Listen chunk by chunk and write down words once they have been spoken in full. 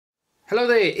Hello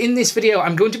there, in this video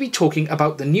I'm going to be talking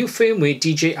about the new firmware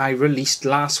DJI released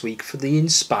last week for the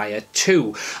Inspire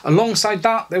 2. Alongside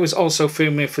that there was also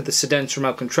firmware for the Cendence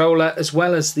remote controller as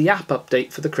well as the app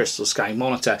update for the Crystalsky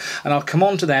monitor, and I'll come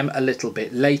on to them a little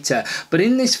bit later. But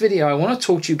in this video I want to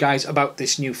talk to you guys about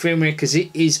this new firmware because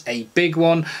it is a big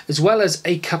one, as well as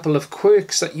a couple of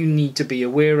quirks that you need to be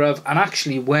aware of and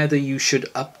actually whether you should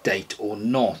update or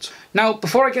not. Now,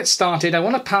 before I get started, I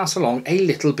want to pass along a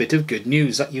little bit of good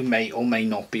news that you may or may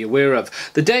not be aware of.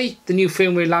 The day the new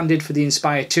firmware landed for the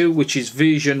Inspire 2, which is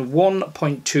version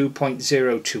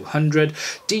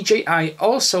 1.2.0200, DJI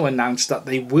also announced that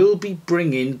they will be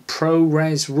bringing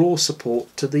ProRes RAW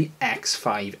support to the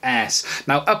X5S.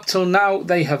 Now, up till now,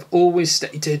 they have always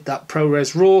stated that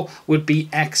ProRes RAW would be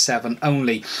X7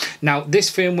 only. Now,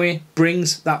 this firmware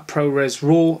brings that ProRes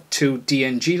RAW to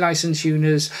DNG license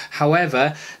users.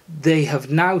 However, they have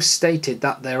now stated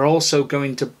that they're also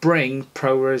going to bring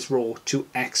ProRes RAW to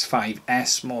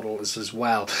X5S models as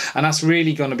well, and that's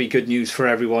really going to be good news for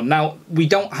everyone. Now, we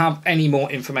don't have any more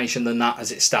information than that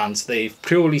as it stands. They've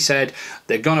purely said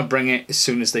they're going to bring it as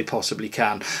soon as they possibly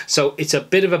can, so it's a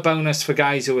bit of a bonus for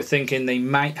guys who are thinking they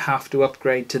might have to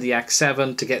upgrade to the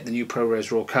X7 to get the new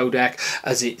ProRes RAW codec.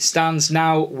 As it stands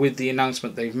now, with the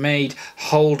announcement they've made,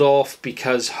 hold off,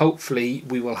 because hopefully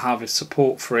we will have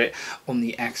support for it on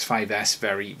the X5S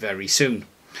very, very soon.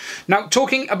 Now,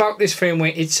 talking about this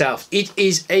firmware itself, it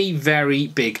is a very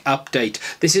big update.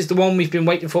 This is the one we've been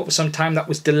waiting for some time, that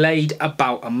was delayed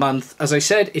about a month. As I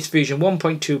said, it's version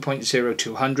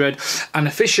 1.2.0200, and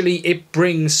officially it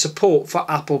brings support for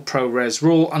Apple ProRes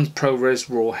RAW and ProRes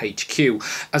RAW HQ.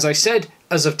 As I said,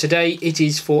 as of today, it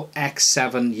is for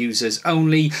X7 users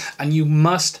only, and you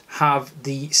must have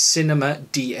the Cinema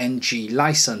DNG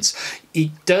license.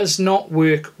 It does not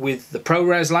work with the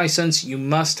ProRes license. You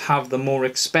must have the more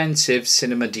expensive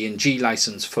Cinema DNG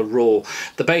license for RAW.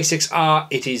 The basics are,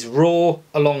 it is RAW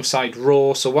alongside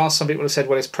RAW. So while some people have said,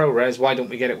 well, it's ProRes, why don't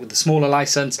we get it with the smaller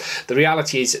license? The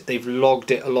reality is that they've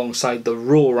logged it alongside the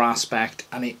RAW aspect,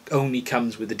 and it only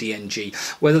comes with the DNG.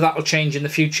 Whether that will change in the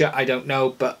future, I don't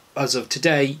know, but as of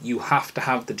today, you have to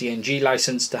have the DNG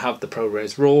license to have the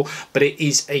ProRes RAW, but it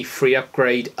is a free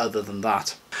upgrade other than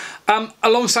that.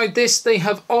 Alongside this, they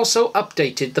have also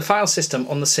updated the file system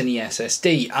on the Cine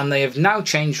SSD, and they have now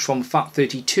changed from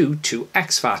FAT32 to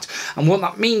exFAT. And what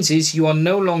that means is you are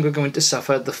no longer going to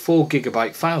suffer the 4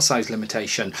 GB file size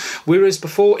limitation. Whereas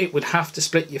before it would have to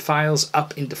split your files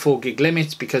up into 4 gig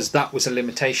limits because that was a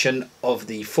limitation of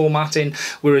the formatting,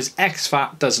 whereas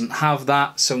exFAT doesn't have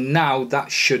that, so now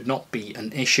that should not be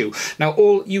an issue. Now,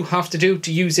 all you have to do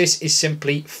to use this is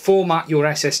simply format your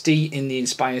SSD in the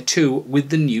Inspire 2 with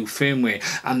the new firmware,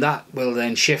 and that will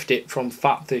then shift it from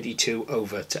FAT32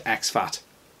 over to exFAT.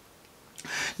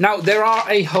 Now, there are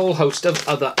a whole host of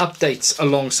other updates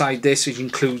alongside this, which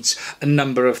includes a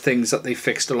number of things that they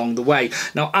fixed along the way.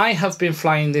 Now, I have been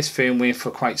flying this firmware for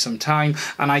quite some time,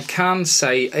 and I can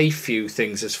say a few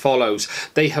things as follows.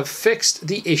 They have fixed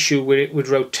the issue where it would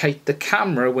rotate the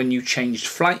camera when you changed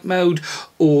flight mode,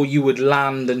 or you would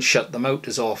land and shut the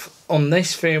motors off. On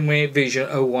this firmware, version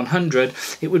 0100,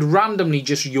 it would randomly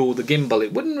just yaw the gimbal.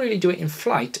 It wouldn't really do it in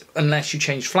flight unless you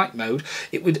changed flight mode.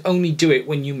 It would only do it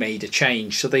when you made a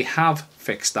change. So they have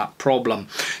fixed that problem.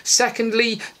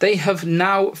 Secondly, they have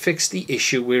now fixed the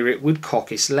issue where it would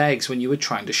cock its legs when you were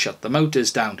trying to shut the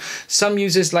motors down. Some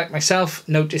users like myself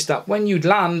noticed that when you'd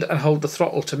land and hold the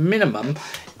throttle to minimum,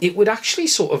 it would actually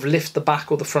sort of lift the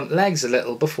back or the front legs a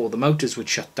little before the motors would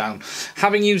shut down.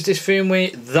 Having used this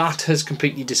firmware, that has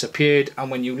completely disappeared,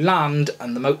 and when you land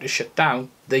and the motors shut down,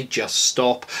 they just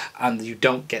stop and you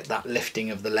don't get that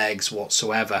lifting of the legs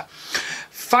whatsoever.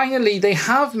 Finally, they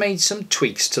have made some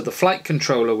tweaks to the flight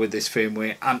controller with this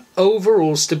firmware, and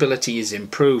overall stability is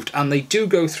improved, and they do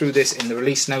go through this in the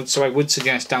release notes, so I would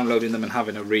suggest downloading them and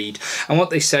having a read. And what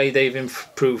they say, they've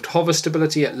improved hover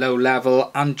stability at low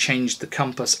level and changed the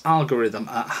compass algorithm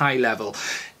at high level.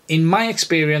 In my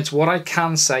experience, what I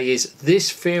can say is this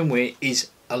firmware is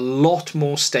a lot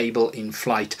more stable in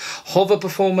flight. Hover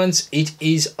performance, it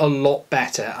is a lot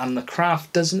better, and the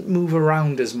craft doesn't move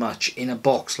around as much in a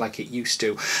box like it used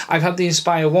to. I've had the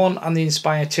Inspire 1 and the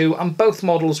Inspire 2, and both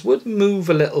models would move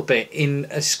a little bit in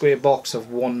a square box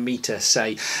of 1 meter,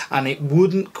 say, and it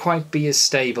wouldn't quite be as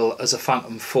stable as a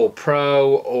Phantom 4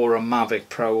 Pro or a Mavic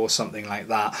Pro or something like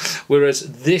that. Whereas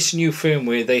this new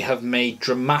firmware, they have made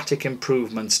dramatic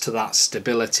improvements to that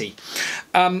stability.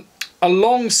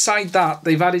 Alongside that,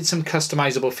 they've added some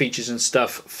customizable features and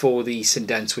stuff for the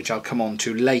Cendence, which I'll come on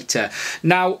to later.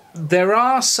 Now, there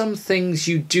are some things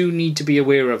you do need to be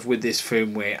aware of with this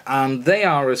firmware, and they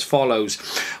are as follows.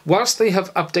 Whilst they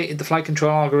have updated the flight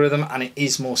control algorithm and it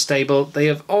is more stable, they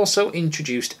have also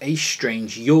introduced a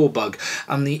strange yaw bug.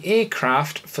 And the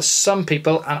aircraft, for some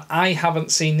people, and I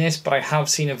haven't seen this, but I have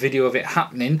seen a video of it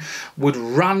happening, would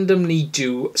randomly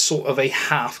do sort of a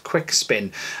half quick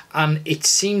spin. And it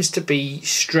seems to be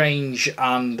strange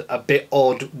and a bit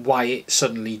odd why it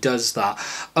suddenly does that.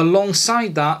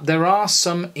 Alongside that, there are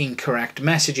some incorrect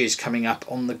messages coming up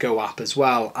on the Go app as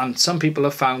well, and some people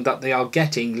have found that they are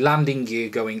getting landing gear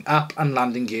going up and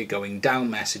landing gear going down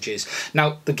messages.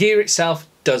 Now, the gear itself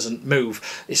doesn't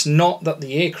move. It's not that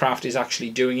the aircraft is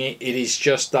actually doing it, it is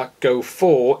just that Go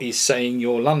 4 is saying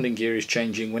your landing gear is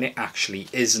changing when it actually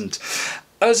isn't.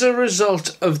 As a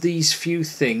result of these few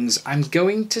things, I'm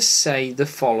going to say the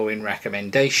following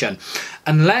recommendation.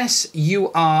 Unless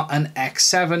you are an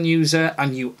X7 user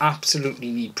and you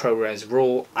absolutely need ProRes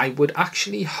RAW, I would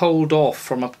actually hold off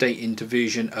from updating to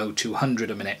version 0200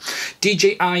 a minute.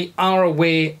 DJI are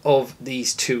aware of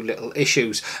these two little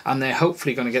issues and they're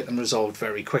hopefully going to get them resolved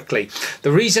very quickly.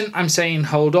 The reason I'm saying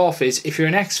hold off is if you're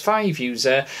an X5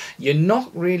 user, you're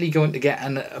not really going to get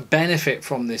a benefit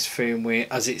from this firmware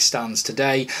as it stands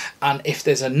today. And if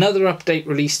there's another update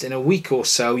released in a week or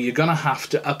so, you're going to have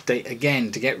to update again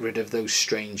to get rid of those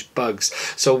strange bugs.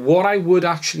 So what I would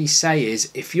actually say is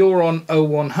if you're on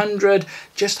 0100,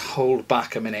 just hold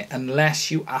back a minute unless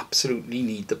you absolutely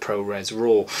need the ProRes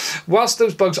RAW. Whilst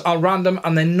those bugs are random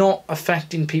and they're not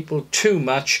affecting people too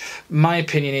much, my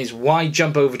opinion is why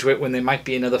jump over to it when there might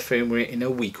be another firmware in a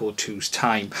week or two's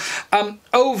time.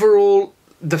 Overall,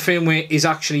 the firmware is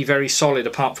actually very solid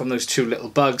apart from those two little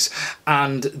bugs,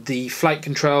 and the flight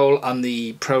control and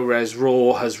the ProRes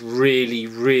RAW has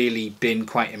really been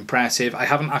quite impressive. I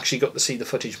haven't actually got to see the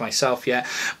footage myself yet,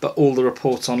 but all the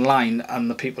reports online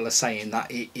and the people are saying that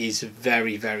it is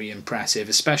very impressive,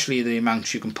 especially the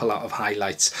amounts you can pull out of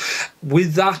highlights.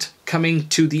 With that coming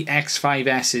to the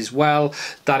X5S as well,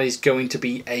 that is going to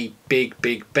be a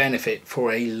big benefit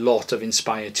for a lot of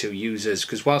Inspire 2 users,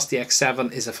 because whilst the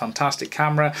X7 is a fantastic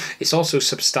camera, it's also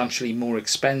substantially more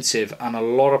expensive, and a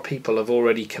lot of people have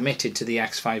already committed to the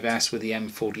X5S with the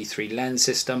M43 lens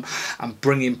system, and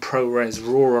bringing ProRes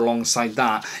RAW alongside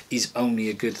that is only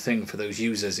a good thing for those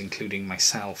users, including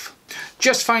myself.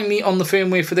 Just finally on the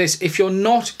firmware for this, if you're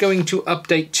not going to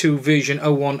update to version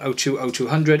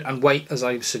 01.02.0200 and wait as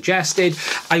I've suggested,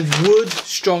 I would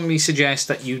strongly suggest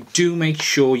that you do make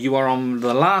sure you are on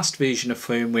the last version of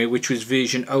firmware, which was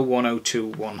version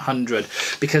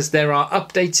 01.02.100, because there are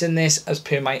updates in this as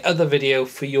per my other video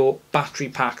for your battery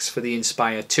packs for the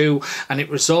Inspire 2, and it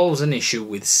resolves an issue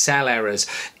with cell errors.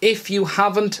 If you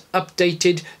haven't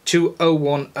updated to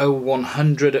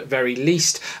 01.0100 at very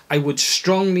least, I would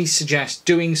strongly suggest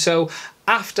doing so.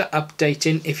 After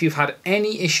updating, if you've had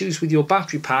any issues with your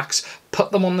battery packs,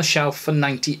 put them on the shelf for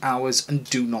 90 hours and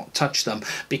do not touch them,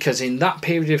 because in that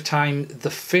period of time the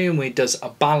firmware does a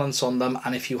balance on them,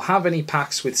 and if you have any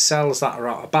packs with cells that are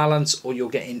out of balance or you're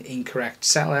getting incorrect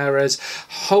cell errors,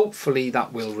 hopefully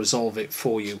that will resolve it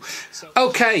for you.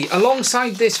 Okay,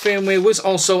 alongside this firmware was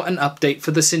also an update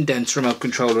for the Cendence remote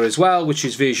controller as well, which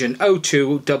is version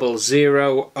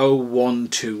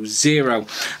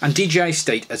 02.00.0120, and DJI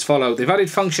state as follows. They've added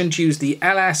function to use the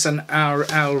LS and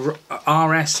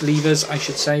RS levers, I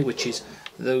should say, which is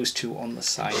those two on the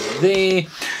side there,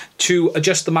 to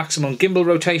adjust the maximum gimbal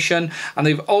rotation, and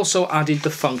they've also added the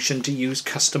function to use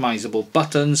customizable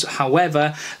buttons.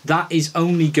 However, that is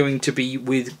only going to be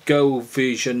with Go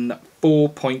version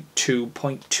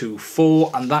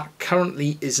 4.2.24, and that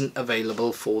currently isn't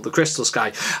available for the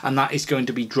Crystalsky, and that is going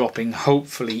to be dropping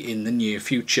hopefully in the near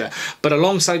future. But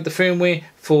alongside the firmware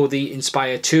for the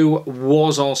Inspire 2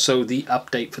 was also the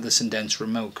update for the Cendence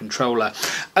remote controller.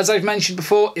 As I've mentioned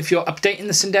before, if you're updating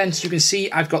the Cendence, you can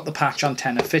see I've got the patch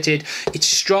antenna fitted. It's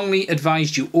strongly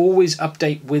advised you always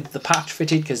update with the patch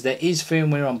fitted, because there is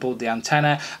firmware on board the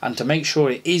antenna, and to make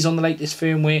sure it is on the latest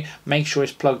firmware, make sure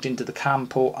it's plugged into the cam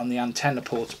port and the antenna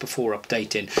ports before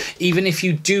updating. Even if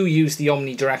you do use the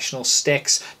omnidirectional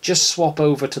sticks, just swap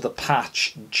over to the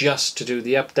patch just to do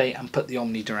the update and put the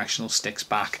omnidirectional sticks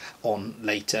back on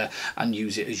later and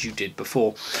use it as you did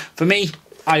before. For me,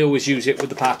 I always use it with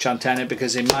the patch antenna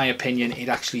because in my opinion it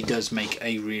actually does make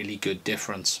a really good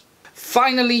difference.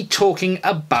 Finally talking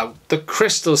about the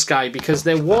Crystalsky, because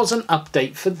there was an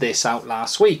update for this out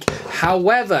last week.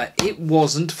 However, it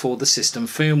wasn't for the system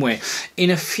firmware. In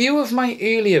a few of my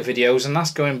earlier videos, and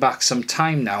that's going back some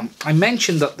time now, I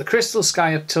mentioned that the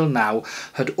Crystalsky up till now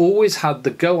had always had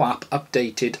the Go app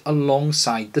updated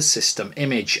alongside the system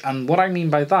image. And what I mean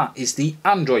by that is the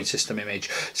Android system image.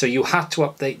 So you had to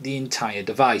update the entire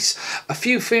device. A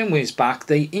few firmwares back,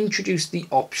 they introduced the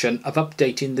option of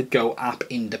updating the Go app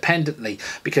independently,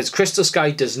 because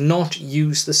Crystalsky does not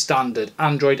use the standard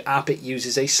Android app, it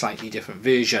uses a slightly different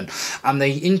version, and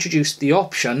they introduced the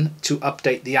option to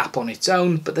update the app on its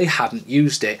own, but they hadn't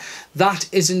used it. That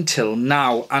is until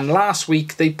now, and last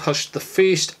week they pushed the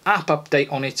first app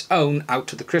update on its own out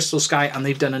to the Crystalsky, and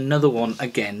they've done another one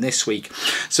again this week.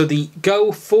 So the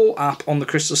Go 4 app on the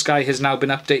Crystalsky has now been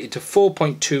updated to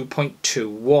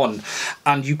 4.2.21,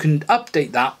 and you can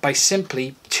update that by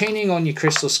simply turning on your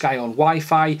Crystalsky on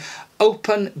Wi-Fi,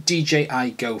 open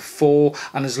DJI Go 4,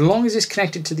 and as long as it's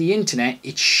connected to the internet,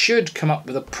 it should come up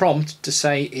with a prompt to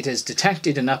say it has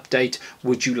detected an update,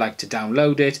 would you like to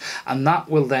download it? And that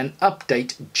will then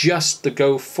update just the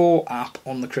Go 4 app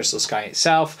on the Crystalsky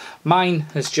itself. Mine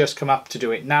has just come up to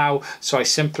do it now, so I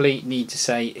simply need to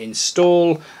say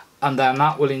install, and then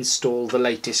that will install the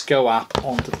latest Go app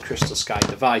onto the Crystalsky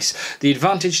device. The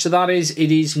advantage to that is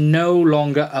it is no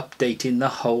longer updating the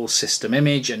whole system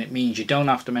image, and it means you don't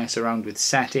have to mess around with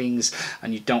settings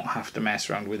and you don't have to mess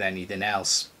around with anything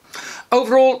else.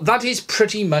 Overall, that is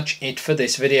pretty much it for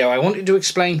this video. I wanted to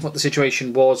explain what the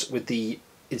situation was with the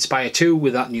Inspire 2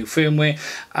 with that new firmware,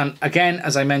 and again,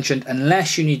 as I mentioned,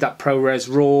 unless you need that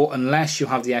ProRes RAW, unless you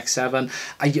have the X7,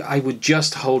 I would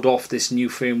just hold off this new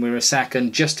firmware a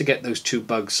second just to get those two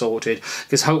bugs sorted,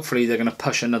 because hopefully they're going to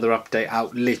push another update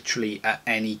out literally at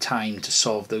any time to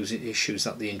solve those issues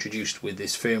that they introduced with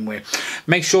this firmware.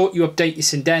 Make sure you update your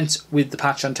Cendence with the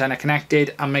patch antenna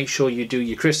connected, and make sure you do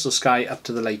your Crystalsky up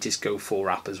to the latest Go 4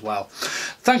 app as well.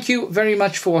 Thank you very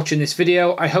much for watching this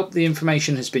video. I hope the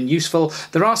information has been useful.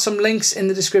 There are some links in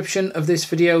the description of this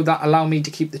video that allow me to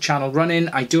keep the channel running.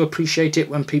 I do appreciate it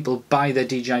when people buy their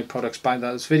DJI products by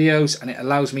those videos, and it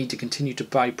allows me to continue to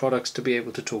buy products to be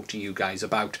able to talk to you guys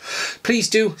about. Please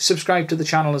do subscribe to the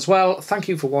channel as well. Thank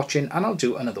you for watching, and I'll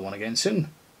do another one again soon.